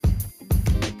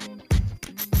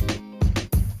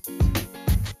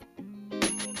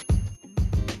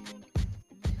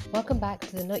Welcome back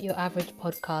to the Not Your Average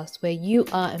podcast, where you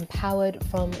are empowered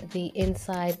from the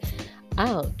inside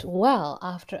out. Well,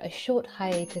 after a short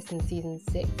hiatus in season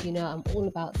 6, I'm all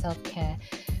about self-care,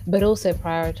 but also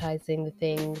prioritizing the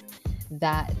things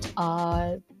that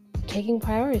are taking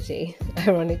priority,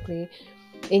 ironically,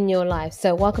 in your life.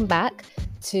 So welcome back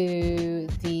to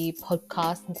the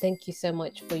podcast, and thank you so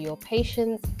much for your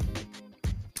patience.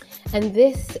 And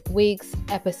this week's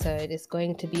episode is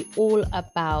going to be all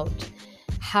about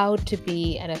how to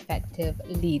be an effective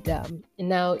leader.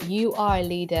 Now, you are a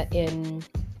leader in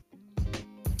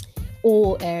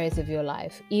all areas of your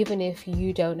life, even if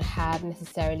you don't have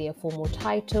necessarily a formal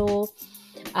title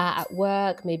at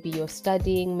work. Maybe you're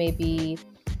studying, maybe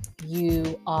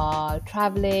you are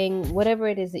traveling, whatever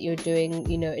it is that you're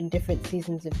doing, in different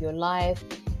seasons of your life,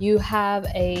 you have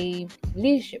a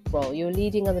leadership role. You're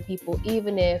leading other people,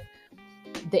 even if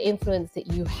the influence that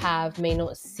you have may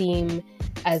not seem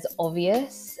as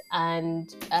obvious.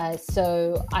 And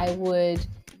so I will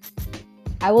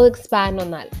expand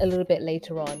on that a little bit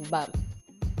later on, but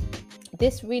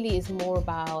this really is more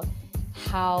about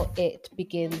how it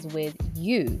begins with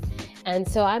you. And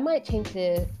so I might change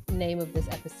the name of this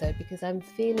episode because I'm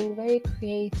feeling very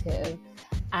creative,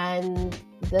 and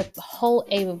the whole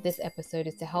aim of this episode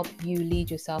is to help you lead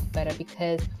yourself better.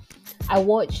 Because I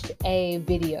watched a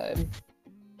video.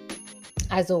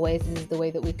 As always, this is the way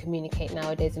that we communicate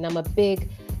nowadays, and I'm a big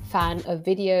fan of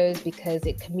videos because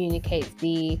it communicates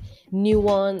the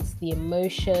nuance, the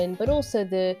emotion, but also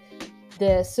the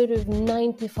sort of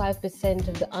 95%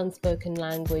 of the unspoken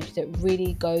language that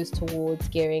really goes towards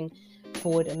gearing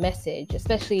forward a message,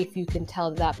 especially if you can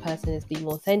tell that person is being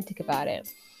authentic about it.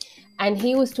 And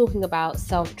he was talking about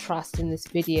self-trust in this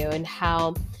video and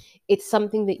how it's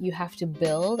something that you have to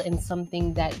build and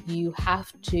something that you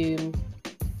have to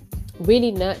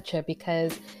really nurture,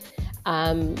 because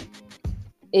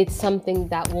it's something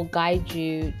that will guide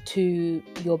you to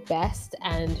your best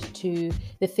and to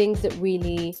the things that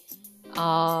really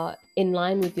are in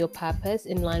line with your purpose,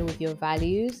 in line with your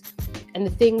values, and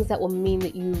the things that will mean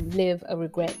that you live a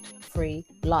regret-free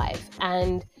life.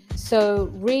 And so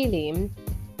really,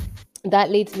 that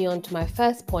leads me on to my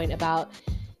first point about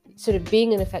sort of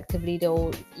being an effective leader,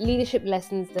 or leadership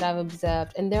lessons that I've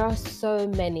observed. And there are so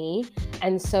many.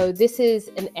 And so this is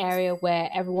an area where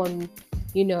everyone,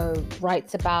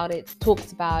 writes about it,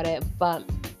 talks about it, but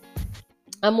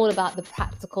I'm all about the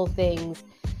practical things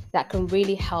that can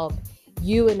really help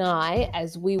you and I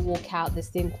as we walk out this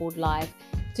thing called life,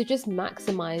 to just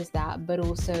maximize that, but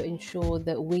also ensure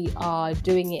that we are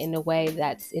doing it in a way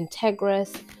that's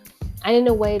integrous and in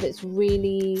a way that's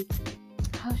really,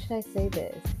 how should I say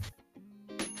this?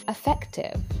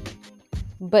 Effective,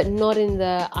 but not in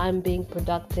the I'm being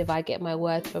productive, I get my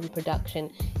worth from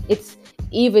production. It's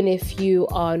even if you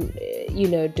are,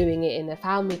 doing it in a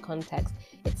family context,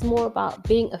 it's more about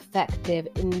being effective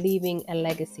in leaving a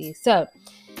legacy. So,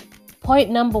 point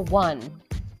number 1,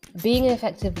 being an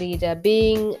effective leader,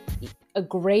 being a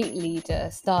great leader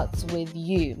starts with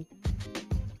you.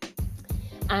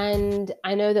 And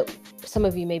I know that some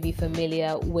of you may be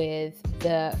familiar with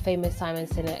the famous Simon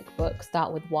Sinek book,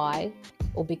 Start With Why,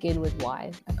 or Begin With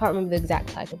Why. I can't remember the exact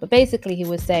title, but basically he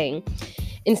was saying,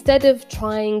 instead of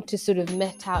trying to sort of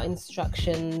met out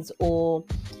instructions or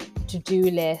to-do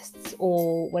lists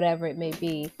or whatever it may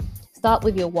be, start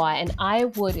with your why. And I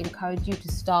would encourage you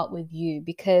to start with you,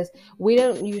 because we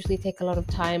don't usually take a lot of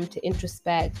time to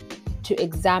introspect, to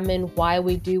examine why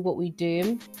we do what we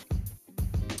do.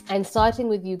 And starting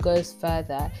with you goes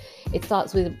further. It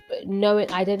starts with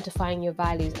identifying your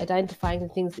values, identifying the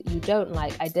things that you don't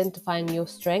like, identifying your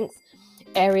strengths,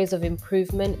 areas of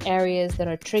improvement, areas that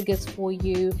are triggers for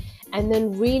you, and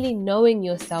then really knowing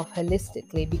yourself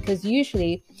holistically, because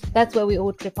usually that's where we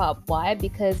all trip up. Why?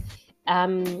 Because,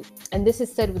 and this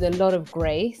is said with a lot of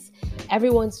grace,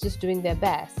 everyone's just doing their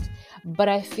best. But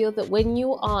I feel that when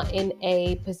you are in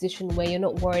a position where you're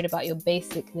not worried about your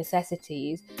basic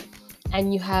necessities,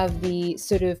 and you have the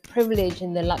sort of privilege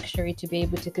and the luxury to be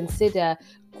able to consider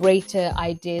greater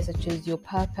ideas such as your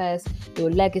purpose,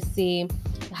 your legacy,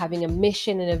 having a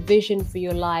mission and a vision for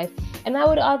your life. And I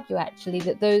would argue actually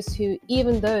that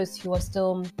even those who are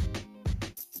still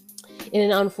in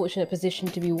an unfortunate position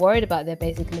to be worried about their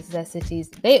basic necessities,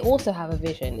 they also have a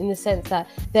vision, in the sense that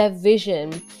their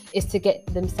vision is to get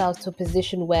themselves to a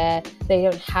position where they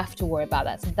don't have to worry about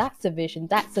that. So that's a vision,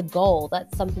 that's a goal,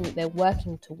 that's something that they're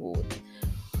working towards.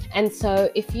 And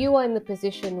so if you are in the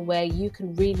position where you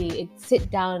can really sit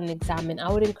down and examine,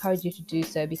 I would encourage you to do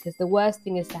so, because the worst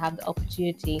thing is to have the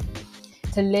opportunity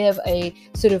to live a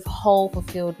sort of whole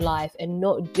fulfilled life and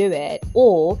not do it,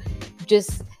 or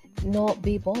just not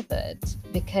be bothered,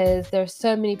 because there are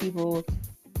so many people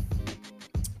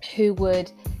who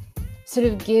would sort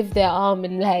of give their arm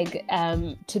and leg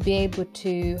to be able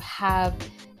to have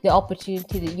the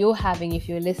opportunity that you're having if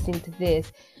you're listening to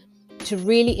this, to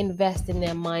really invest in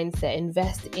their mindset,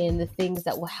 invest in the things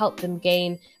that will help them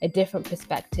gain a different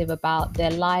perspective about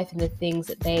their life and the things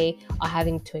that they are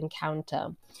having to encounter.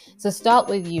 So start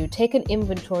with you. Take an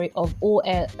inventory of all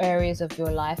areas of your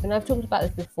life. And I've talked about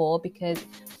this before because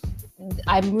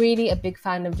I'm really a big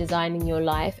fan of designing your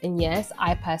life. And yes,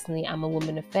 I personally am a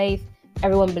woman of faith.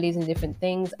 Everyone believes in different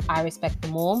things. I respect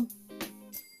them all.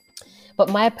 But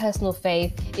my personal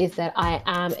faith is that I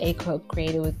am a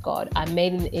co-creator with God. I'm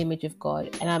made in the image of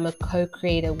God, and I'm a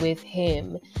co-creator with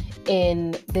Him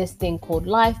in this thing called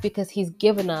life, because He's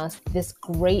given us this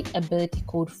great ability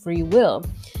called free will.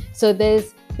 So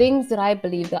there's things that I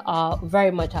believe that are very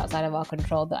much outside of our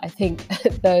control that I think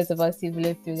those of us who've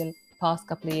lived through the past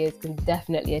couple of years can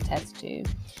definitely attest to.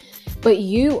 But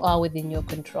you are within your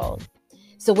control.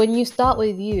 So when you start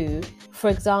with you,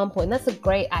 for example, and that's a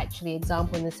great actually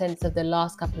example in the sense of the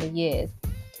last couple of years,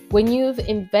 when you've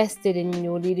invested in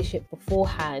your leadership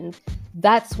beforehand,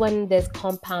 that's when there's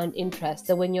compound interest.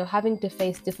 So when you're having to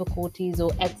face difficulties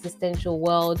or existential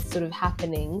world sort of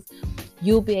happenings,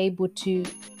 you'll be able to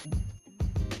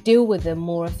deal with them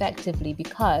more effectively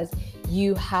because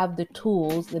you have the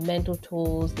tools, the mental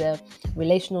tools, the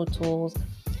relational tools,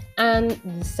 and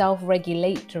the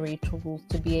self-regulatory tools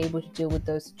to be able to deal with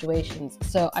those situations.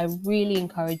 So I really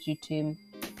encourage you to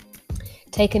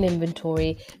take an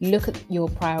inventory, look at your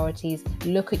priorities,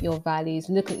 look at your values,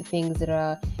 look at the things that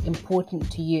are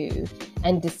important to you,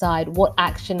 and decide what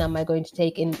action am I going to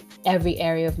take in every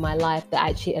area of my life that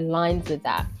actually aligns with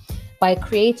that. By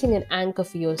creating an anchor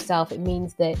for yourself, it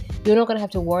means that you're not going to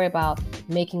have to worry about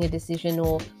making a decision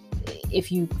or if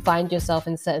you find yourself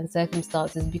in certain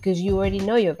circumstances, because you already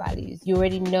know your values, you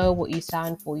already know what you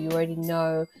stand for, you already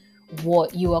know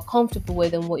what you are comfortable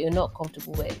with and what you're not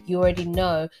comfortable with, you already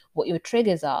know what your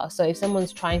triggers are. So if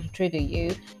someone's trying to trigger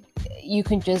you, you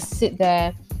can just sit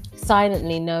there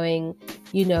silently knowing,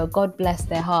 God bless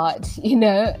their heart,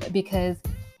 because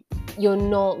you're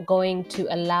not going to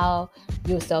allow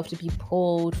yourself to be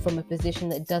pulled from a position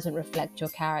that doesn't reflect your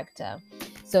character.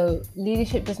 So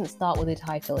leadership doesn't start with a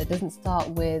title. It doesn't start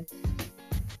with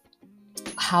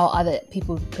how other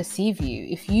people perceive you.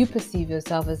 If you perceive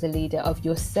yourself as a leader of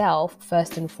yourself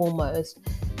first and foremost,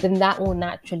 then that will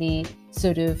naturally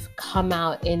sort of come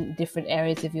out in different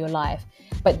areas of your life.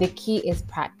 But the key is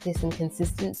practice and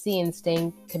consistency, and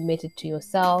staying committed to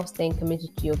yourself, staying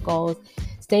committed to your goals,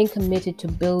 staying committed to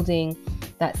building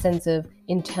that sense of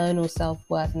internal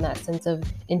self-worth and that sense of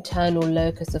internal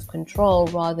locus of control,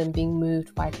 rather than being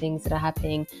moved by things that are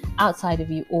happening outside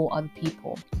of you or other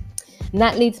people. And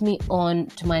that leads me on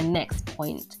to my next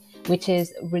point, which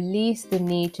is release the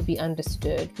need to be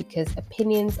understood, because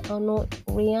opinions are not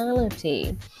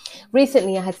reality.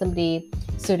 Recently, I had somebody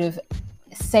sort of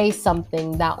say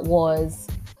something that was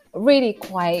really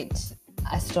quite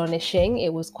astonishing.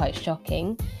 It was quite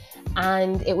shocking.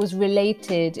 And it was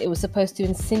related, it was supposed to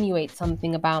insinuate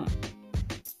something about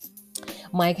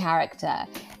my character.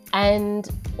 And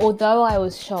although I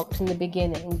was shocked in the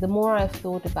beginning, the more I've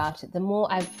thought about it, the more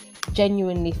I've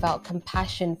genuinely felt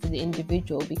compassion for the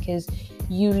individual, because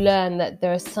you learn that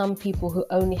there are some people who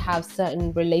only have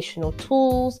certain relational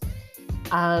tools,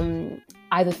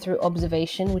 either through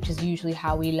observation, which is usually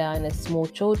how we learn as small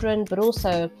children, but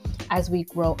also as we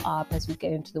grow up, as we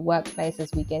get into the workplace,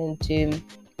 as we get into,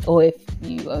 or if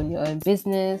you own your own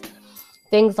business,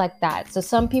 things like that. So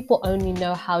some people only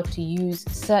know how to use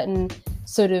certain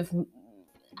sort of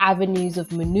avenues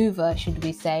of maneuver, should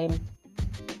we say,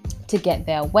 to get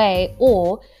their way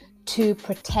or to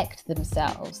protect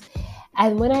themselves.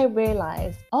 And when I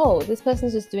realized, oh, this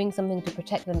person's just doing something to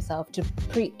protect themselves, to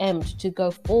preempt, to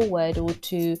go forward, or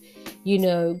to,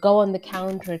 go on the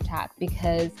counterattack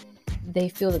because they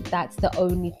feel that that's the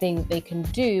only thing that they can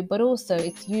do, but also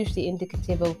it's usually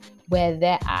indicative of where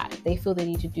they're at. They feel they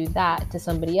need to do that to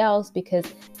somebody else because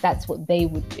that's what they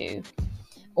would do,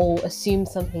 or assume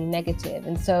something negative.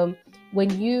 And so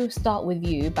when you start with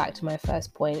you, back to my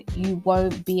first point, you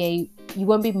won't be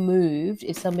moved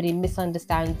if somebody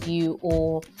misunderstands you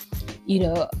or,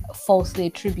 falsely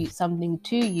attributes something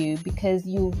to you, because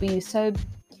you'll be so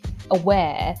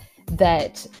aware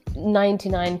that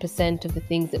 99% of the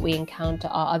things that we encounter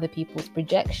are other people's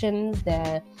projections.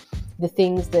 They're the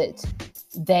things that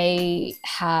they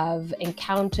have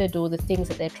encountered, or the things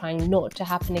that they're trying not to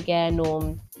happen again,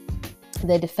 or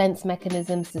their defense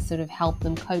mechanisms to sort of help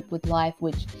them cope with life,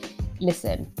 which,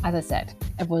 listen, as I said,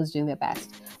 everyone's doing their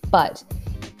best. But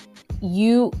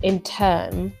you in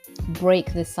turn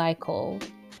break the cycle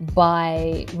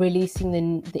by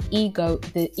releasing the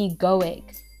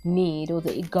egoic need or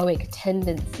the egoic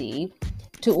tendency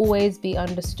to always be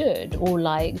understood or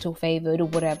liked or favored or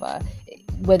whatever,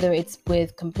 whether it's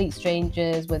with complete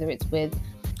strangers, whether it's with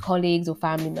colleagues or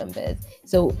family members.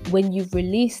 So when you've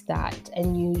released that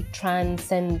and you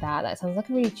transcend that sounds like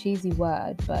a really cheesy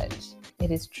word, but it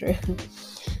is true.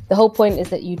 The whole point is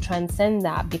that you transcend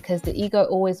that, because the ego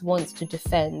always wants to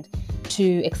defend,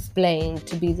 to explain,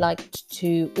 to be liked,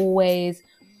 to always,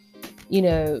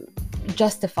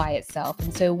 justify itself.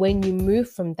 And so when you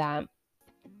move from that,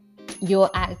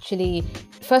 you're actually,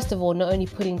 first of all, not only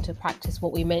putting to practice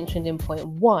what we mentioned in point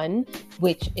 1,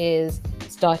 which is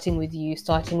starting with you,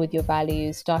 starting with your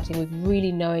values, starting with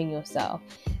really knowing yourself.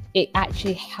 It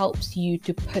actually helps you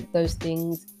to put those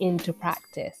things into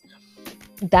practice.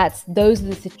 Those are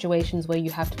the situations where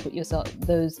you have to put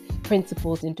those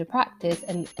principles into practice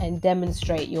and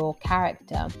demonstrate your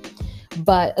character.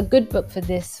 But a good book for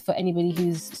this, for anybody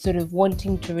who's sort of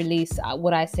wanting to release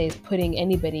what I say is putting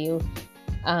anybody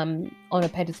on a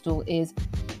pedestal, is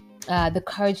The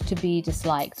Courage to Be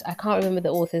Disliked. I can't remember the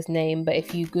author's name, but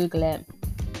if you Google it,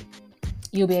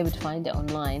 you'll be able to find it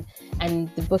online.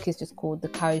 And the book is just called The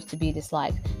Courage to Be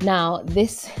Disliked. Now,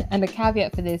 this, and the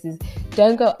caveat for this is,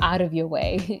 don't go out of your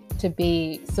way to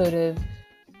be sort of,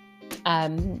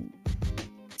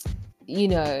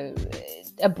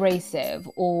 abrasive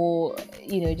or,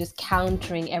 just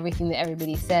countering everything that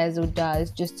everybody says or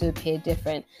does just to appear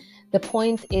different. The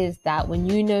point is that when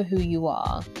you know who you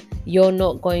are, you're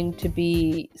not going to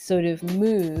be sort of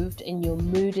moved, and your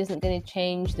mood isn't going to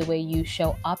change. The way you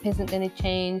show up isn't going to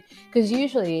change, because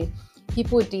usually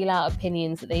people deal out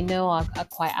opinions that they know are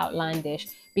quite outlandish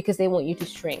because they want you to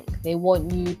shrink. They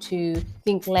want you to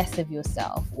think less of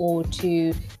yourself or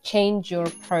to change your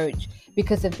approach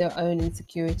because of their own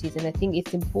insecurities. And I think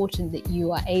it's important that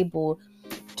you are able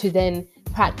to then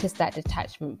practice that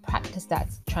detachment, practice that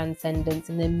transcendence,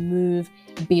 and then move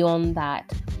beyond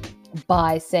that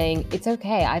by saying, it's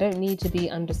okay, I don't need to be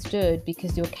understood,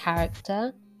 because your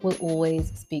character will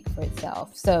always speak for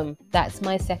itself. So that's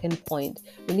my second point.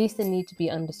 Release the need to be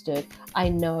understood. I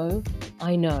know,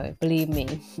 believe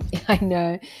me, I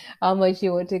know how much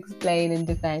you want to explain and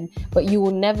defend, but you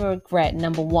will never regret,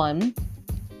 number one,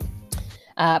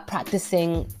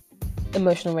 practicing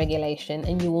emotional regulation,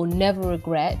 and you will never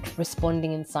regret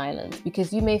responding in silence,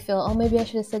 because you may feel, oh, maybe I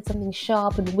should have said something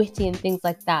sharp and witty and things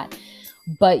like that.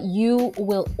 But you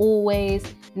will always,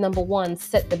 number one,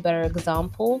 set the better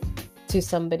example to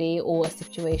somebody or a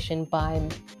situation by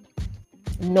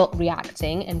not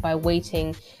reacting and by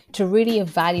waiting to really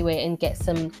evaluate and get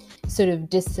some sort of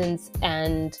distance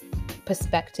and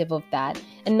perspective of that.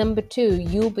 And number two,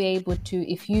 you'll be able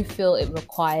to, if you feel it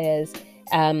requires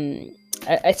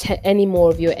any more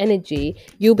of your energy,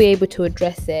 you'll be able to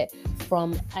address it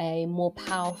from a more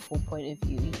powerful point of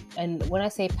view. And when I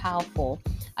say powerful,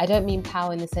 I don't mean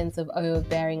power in the sense of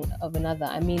overbearing of another.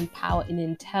 I mean power in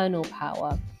internal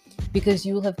power, because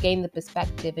you'll have gained the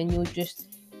perspective and you'll just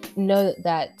know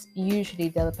that usually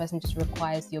the other person just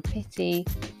requires your pity.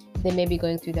 They may be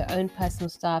going through their own personal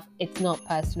stuff. It's not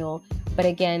personal. But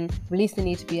again, release the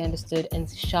need to be understood and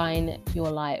shine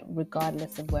your light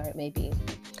regardless of where it may be.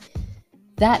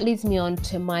 That leads me on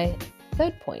to my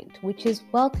third point, which is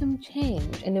welcome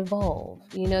change and evolve.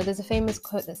 There's a famous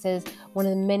quote that says one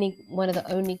of the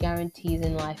only guarantees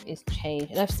in life is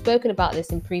change. And I've spoken about this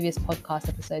in previous podcast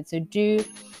episodes, so do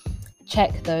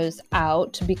check those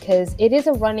out, because it is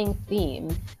a running theme,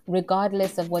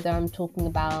 regardless of whether I'm talking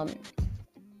about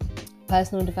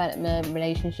personal development,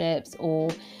 relationships, or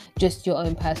just your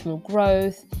own personal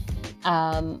growth.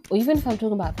 Or even if I'm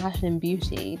talking about fashion and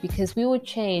beauty, because we will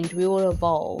change, we will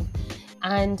evolve.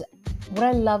 And what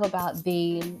I love about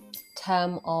the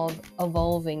term of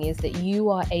evolving is that you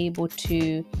are able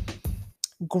to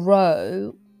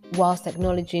grow whilst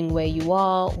acknowledging where you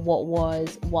are, what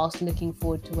was, whilst looking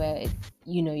forward to where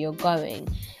you're going.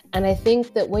 And I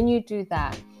think that when you do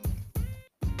that,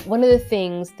 one of the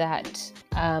things that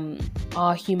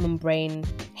our human brain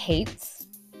hates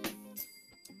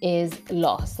is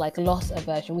loss, like loss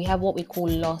aversion. We have what we call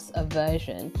loss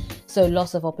aversion. So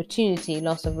loss of opportunity,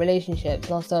 loss of relationships,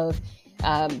 loss of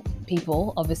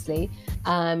people, obviously,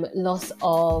 loss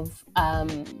of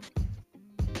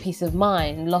peace of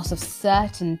mind, loss of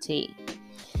certainty.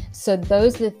 So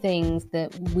those are the things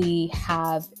that we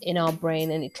have in our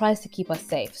brain, and it tries to keep us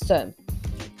safe. So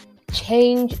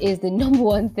change is the number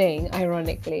one thing,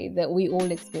 ironically, that we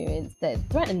all experience that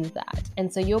threatens that.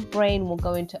 And so your brain will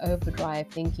go into overdrive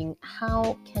thinking,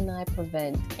 how can I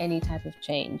prevent any type of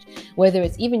change? Whether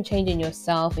it's even changing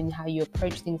yourself and how you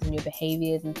approach things and your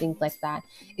behaviors and things like that.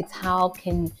 It's how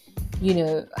can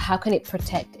it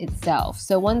protect itself?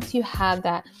 So once you have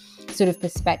that sort of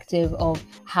perspective of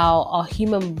how our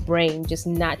human brain just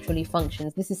naturally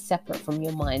functions, this is separate from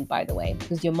your mind, by the way,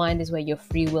 because your mind is where your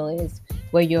free will is,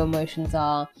 where your emotions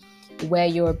are, where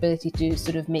your ability to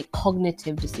sort of make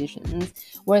cognitive decisions,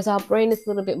 whereas our brain is a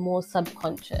little bit more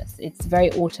subconscious. It's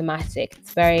very automatic.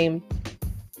 It's very,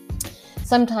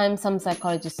 sometimes some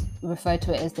psychologists refer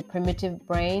to it as the primitive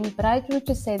brain, but I would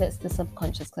just say that's the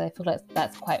subconscious, because I feel like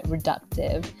that's quite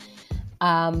reductive.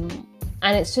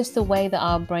 And it's just the way that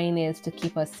our brain is to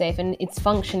keep us safe. And its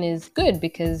function is good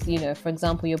because, for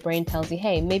example, your brain tells you,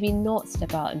 hey, maybe not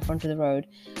step out in front of the road,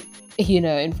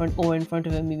 in front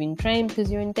of a moving train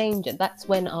because you're in danger. That's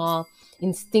when our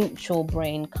instinctual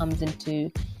brain comes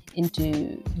into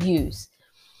use.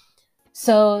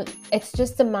 So it's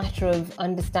just a matter of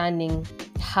understanding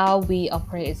how we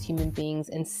operate as human beings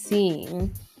and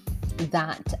seeing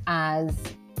that as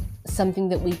something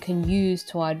that we can use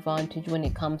to our advantage when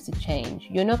it comes to change.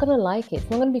 You're not going to like it. It's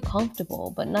not going to be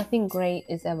comfortable, but nothing great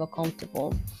is ever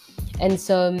comfortable. And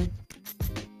so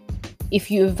if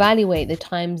you evaluate the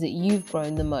times that you've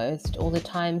grown the most, or the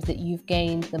times that you've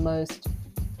gained the most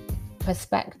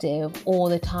perspective, or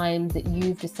the times that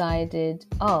you've decided,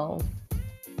 oh,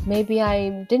 maybe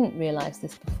I didn't realize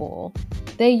this before,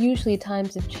 they're usually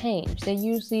times of change. They're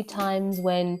usually times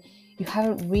when you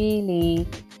haven't really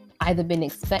either been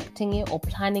expecting it or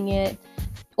planning it,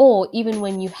 or even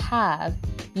when you have,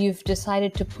 you've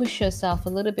decided to push yourself a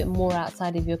little bit more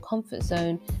outside of your comfort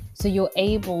zone, so you're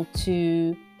able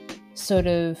to sort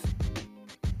of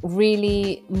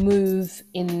really move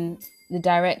in the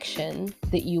direction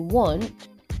that you want.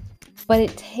 But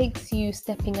it takes you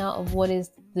stepping out of what is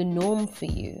the norm for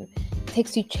you. It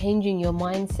takes you changing your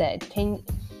mindset.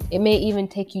 It may even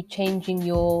take you changing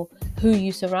who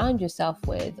you surround yourself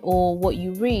with, or what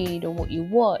you read, or what you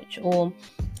watch, or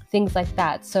things like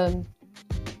that. So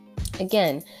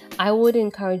again, I would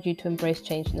encourage you to embrace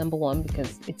change, number one,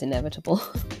 because it's inevitable.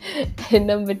 And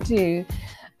number two,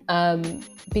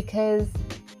 because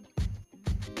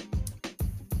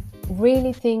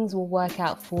really things will work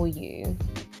out for you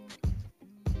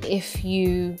if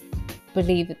you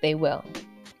believe that they will.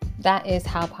 That is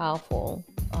how powerful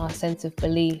our sense of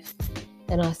belief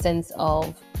and our sense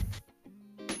of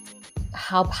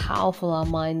how powerful our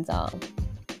minds are,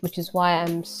 which is why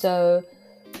I'm so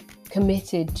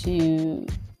committed to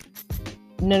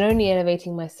not only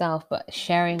elevating myself, but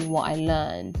sharing what I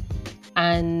learn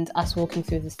and us walking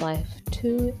through this life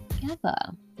together.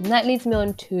 And that leads me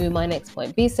on to my next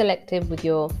point. Be selective with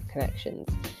your connections.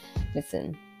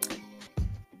 Listen,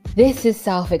 this is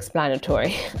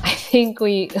self-explanatory. I think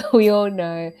we all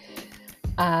know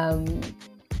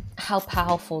how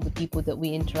powerful the people that we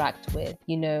interact with.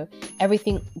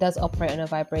 Everything does operate on a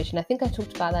vibration. I think I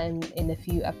talked about that in a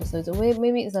few episodes, or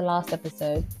maybe it's the last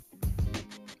episode.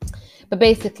 But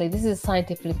basically, this is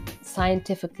a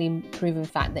scientifically proven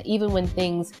fact that even when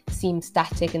things seem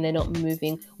static and they're not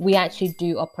moving, we actually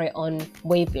do operate on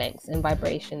wavelengths and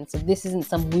vibrations. So this isn't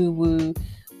some woo-woo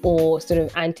or sort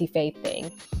of anti-faith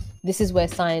thing. This is where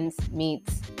science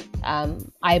meets,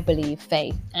 I believe,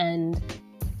 faith. And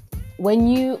when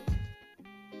you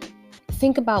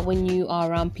think about when you are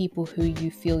around people who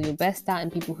you feel you're best at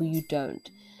and people who you don't,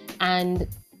 and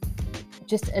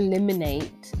just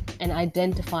eliminate and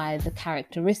identify the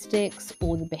characteristics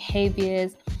or the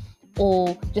behaviors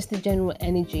or just the general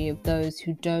energy of those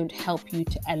who don't help you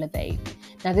to elevate.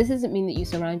 Now, this doesn't mean that you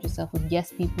surround yourself with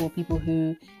yes people or people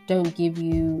who don't give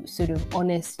you sort of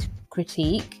honest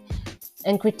critique.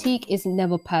 And critique is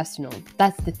never personal.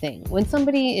 That's the thing. When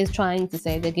somebody is trying to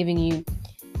say they're giving you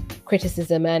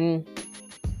criticism and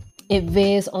it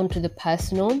veers onto the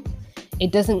personal,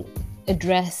 it doesn't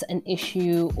address an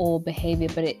issue or behavior,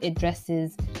 but it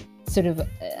addresses sort of,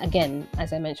 again,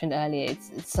 as I mentioned earlier,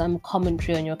 it's some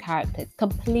commentary on your character. It's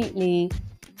completely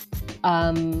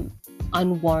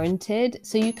unwarranted,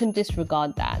 so you can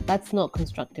disregard that. That's not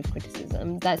constructive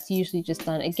criticism. That's usually just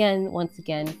done once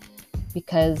again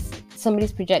because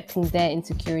somebody's projecting their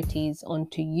insecurities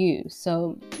onto you.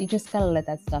 So you just gotta let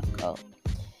that stuff go.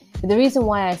 But the reason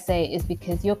why I say it is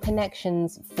because your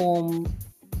connections form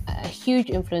a huge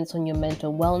influence on your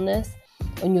mental wellness,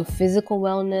 on your physical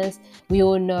wellness. We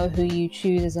all know who you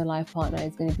choose as a life partner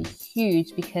is going to be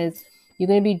huge because you're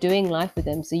going to be doing life with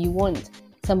them. So you want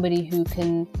somebody who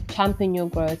can champion your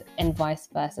growth and vice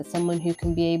versa, someone who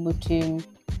can be able to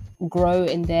grow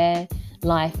in their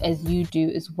life as you do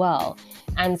as well.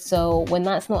 And so when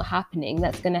that's not happening,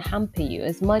 that's going to hamper you.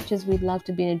 As much as we'd love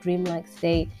to be in a dreamlike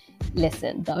state,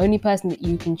 listen, the only person that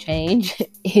you can change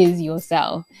is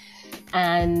yourself.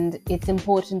 And it's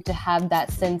important to have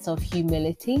that sense of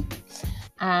humility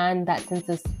and that sense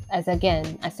of, as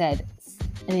again I said,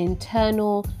 an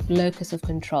internal locus of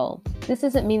control. This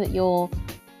doesn't mean that you're,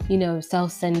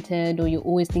 self-centered or you're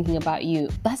always thinking about you.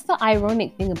 That's the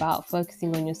ironic thing about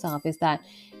focusing on yourself, is that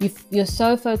you're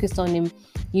so focused on,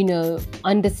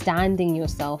 understanding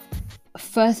yourself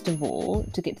first of all,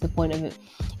 to get to the point of it,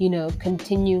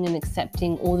 continuing and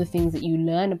accepting all the things that you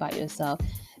learn about yourself,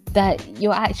 that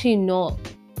you're actually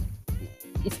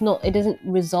it doesn't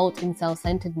result in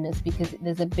self-centeredness, because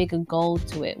there's a bigger goal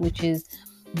to it, which is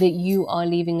that you are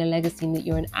leaving a legacy and that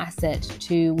you're an asset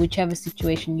to whichever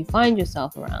situation you find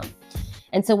yourself around.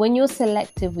 And so when you're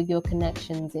selective with your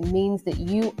connections, it means that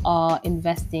you are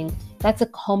investing. That's a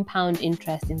compound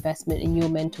interest investment in your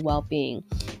mental well-being,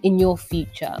 in your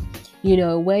future.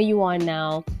 Where you are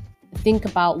now, think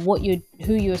about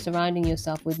who you're surrounding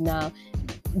yourself with now.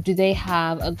 Do they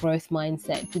have a growth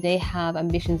mindset? Do they have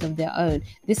ambitions of their own?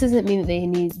 This doesn't mean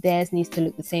that theirs needs to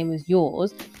look the same as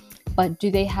yours, but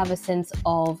do they have a sense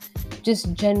of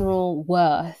just general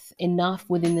worth enough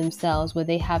within themselves, where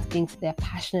they have things that they're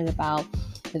passionate about,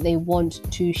 that they want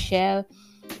to share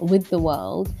with the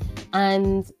world,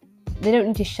 and they don't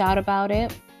need to shout about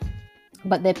it,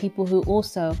 but they're people who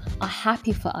also are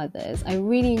happy for others. I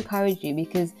really encourage you,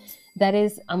 because that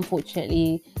is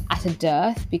unfortunately at a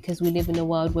dearth, because we live in a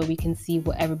world where we can see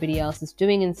what everybody else is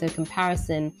doing, and so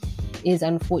comparison is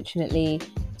unfortunately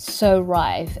so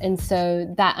rife, and so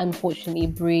that unfortunately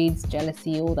breeds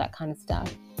jealousy, all that kind of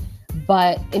stuff.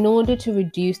 But in order to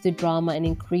reduce the drama and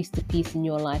increase the peace in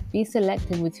your life, be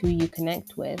selective with who you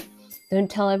connect with. Don't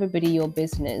tell everybody your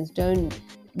business. Don't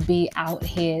be out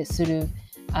here sort of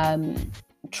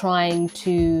trying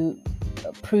to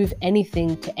prove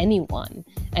anything to anyone.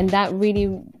 And that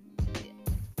really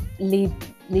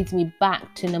leads me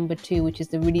back to number 2, which is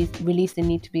the release the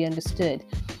need to be understood.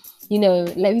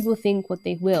 Let people think what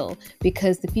they will,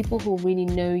 because the people who really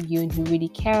know you and who really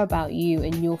care about you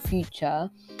and your future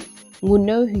will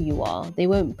know who you are. They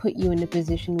won't put you in a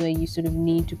position where you sort of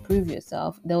need to prove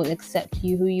yourself. They'll accept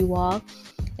you who you are.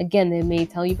 Again, they may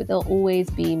tell you, but there'll always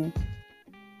be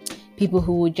people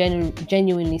who will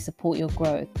genuinely support your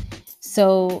growth.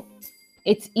 So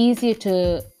it's easier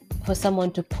for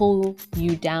someone to pull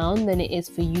you down than it is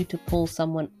for you to pull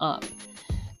someone up.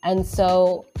 And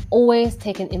so always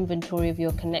take an inventory of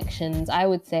your connections. I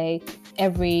would say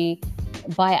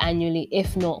biannually,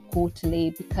 if not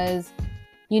quarterly, because,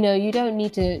 you don't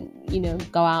need to,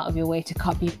 go out of your way to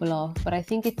cut people off. But I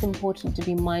think it's important to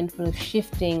be mindful of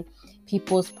shifting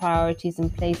people's priorities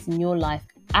and place in your life,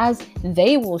 as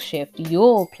they will shift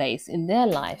your place in their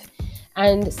life,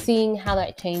 and seeing how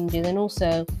that changes. And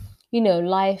also,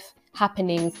 life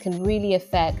happenings can really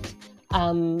affect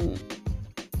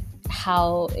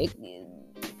how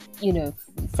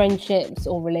friendships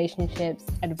or relationships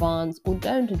advance or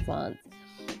don't advance.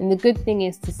 And the good thing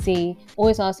is to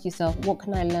always ask yourself, what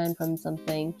can I learn from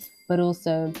something? But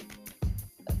also,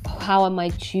 how am I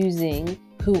choosing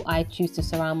who I choose to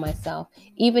surround myself?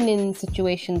 Even in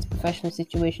professional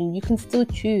situations, you can still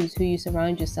choose who you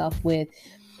surround yourself with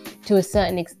to a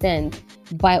certain extent,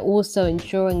 by also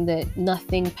ensuring that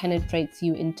nothing penetrates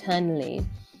you internally,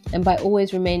 and by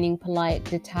always remaining polite,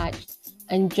 detached,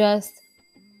 and just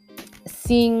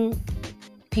seeing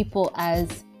people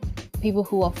as people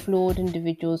who are flawed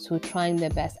individuals who are trying their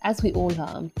best, as we all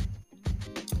are,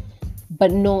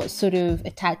 but not sort of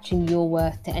attaching your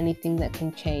worth to anything that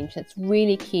can change. That's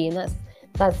really key. And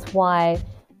that's why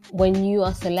when you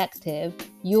are selective,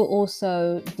 you're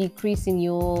also decreasing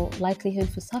your likelihood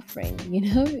for suffering.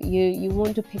 You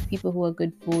want to pick people who are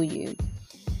good for you.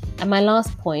 And my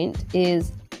last point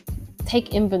is,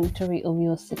 take inventory of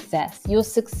your success. Your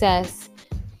success,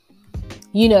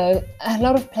 a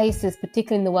lot of places,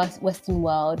 particularly in the Western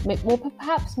world, well,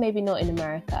 perhaps maybe not in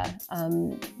America,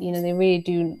 they really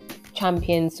do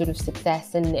champion sort of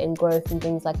success and growth and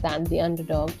things like that, and the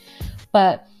underdog.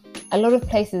 But a lot of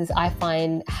places I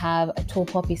find have a tall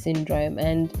poppy syndrome,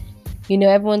 and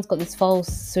everyone's got this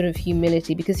false sort of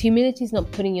humility, because humility is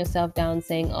not putting yourself down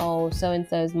saying, oh, so and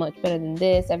so is much better than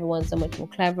this, everyone's so much more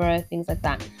cleverer, things like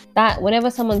that. That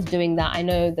whenever someone's doing that, I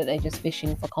know that they're just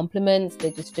fishing for compliments.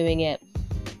 They're just doing it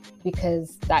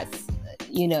because that's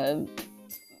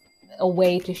a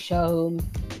way to show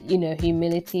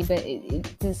humility, but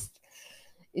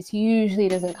it usually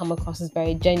doesn't come across as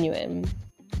very genuine.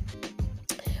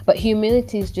 But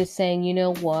humility is just saying, you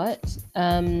know what,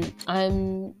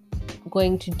 I'm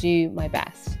going to do my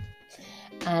best,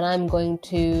 and I'm going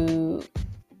to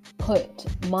put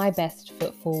my best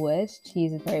foot forward, to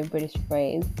use a very British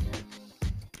phrase,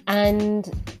 and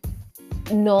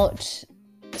not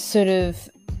sort of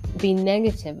be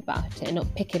negative about it and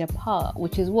not pick it apart,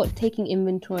 which is what taking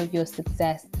inventory of your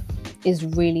success is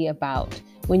really about.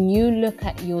 When you look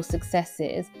at your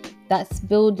successes, that's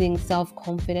building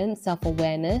self-confidence,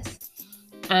 self-awareness,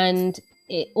 and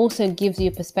it also gives you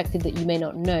a perspective that you may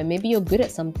not know. Maybe you're good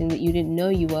at something that you didn't know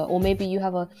you were, or maybe you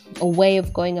have a way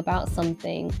of going about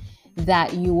something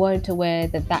that you weren't aware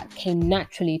that came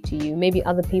naturally to you. Maybe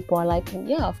other people are like,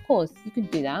 yeah, of course, you could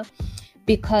do that.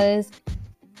 Because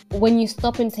when you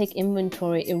stop and take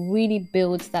inventory, it really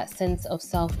builds that sense of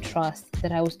self-trust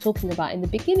that I was talking about in the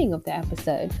beginning of the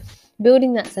episode.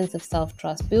 Building that sense of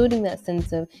self-trust, building that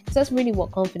sense of, because that's really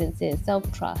what confidence is,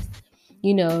 self-trust.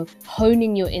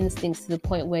 Honing your instincts to the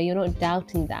point where you're not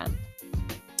doubting that.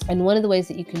 And one of the ways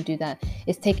that you can do that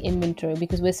is take inventory,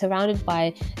 because we're surrounded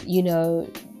by,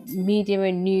 media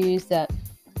and news that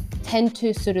tend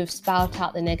to sort of spout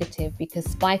out the negative, because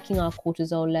spiking our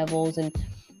cortisol levels and,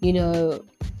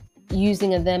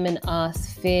 using a them and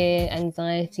us, fear,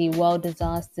 anxiety, world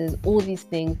disasters, all these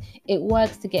things, it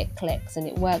works to get clicks and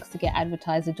it works to get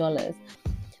advertiser dollars.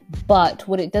 But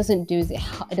what it doesn't do is it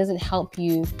doesn't help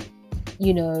you,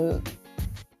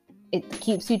 it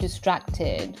keeps you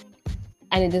distracted,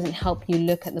 and it doesn't help you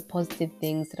look at the positive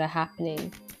things that are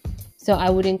happening. So I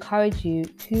would encourage you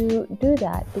to do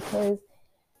that, because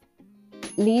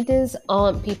leaders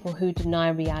aren't people who deny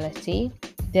reality.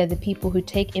 They're the people who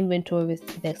take inventory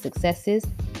of their successes,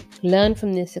 learn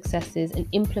from their successes, and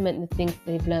implement the things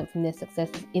they've learned from their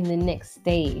successes in the next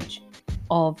stage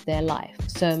of their life.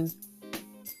 So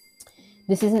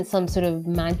this isn't some sort of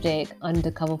magic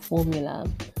undercover formula.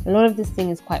 A lot of this thing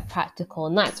is quite practical,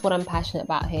 and that's what I'm passionate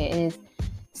about here, is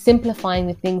simplifying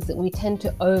the things that we tend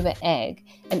to over egg.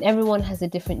 And everyone has a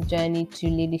different journey to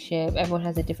leadership. Everyone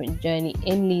has a different journey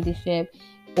in leadership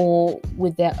or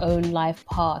with their own life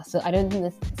path. So I don't think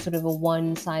there's sort of a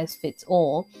one size fits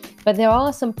all, but there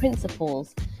are some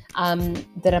principles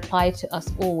that apply to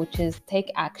us all, which is take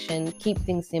action, keep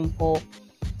things simple.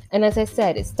 And as I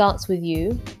said, it starts with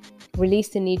you. Release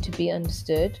the need to be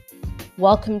understood,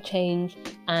 welcome change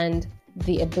and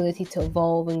the ability to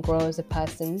evolve and grow as a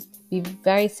person. Be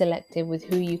very selective with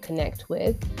who you connect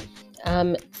with,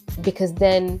 because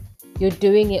then you're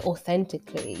doing it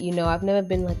authentically. I've never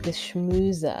been like this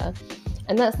schmoozer,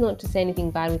 and that's not to say anything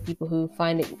bad with people who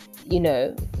find it,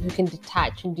 who can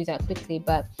detach and do that quickly,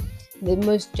 but the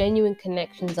most genuine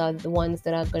connections are the ones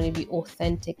that are going to be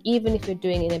authentic. Even if you're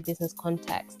doing it in a business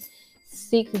context,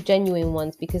 seek the genuine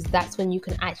ones, because that's when you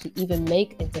can actually even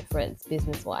make a difference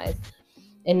business-wise.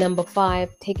 And number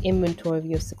 5, take inventory of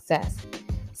your success.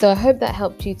 So I hope that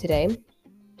helped you today.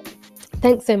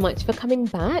 Thanks so much for coming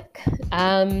back.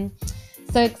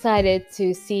 So excited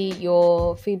to see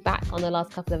your feedback on the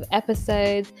last couple of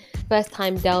episodes. First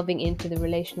time delving into the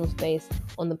relational space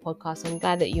on the podcast. I'm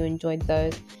glad that you enjoyed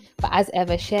those. But as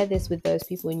ever, share this with those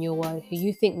people in your world who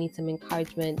you think need some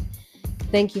encouragement.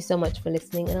 Thank you so much for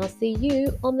listening, and I'll see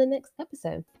you on the next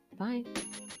episode. Bye.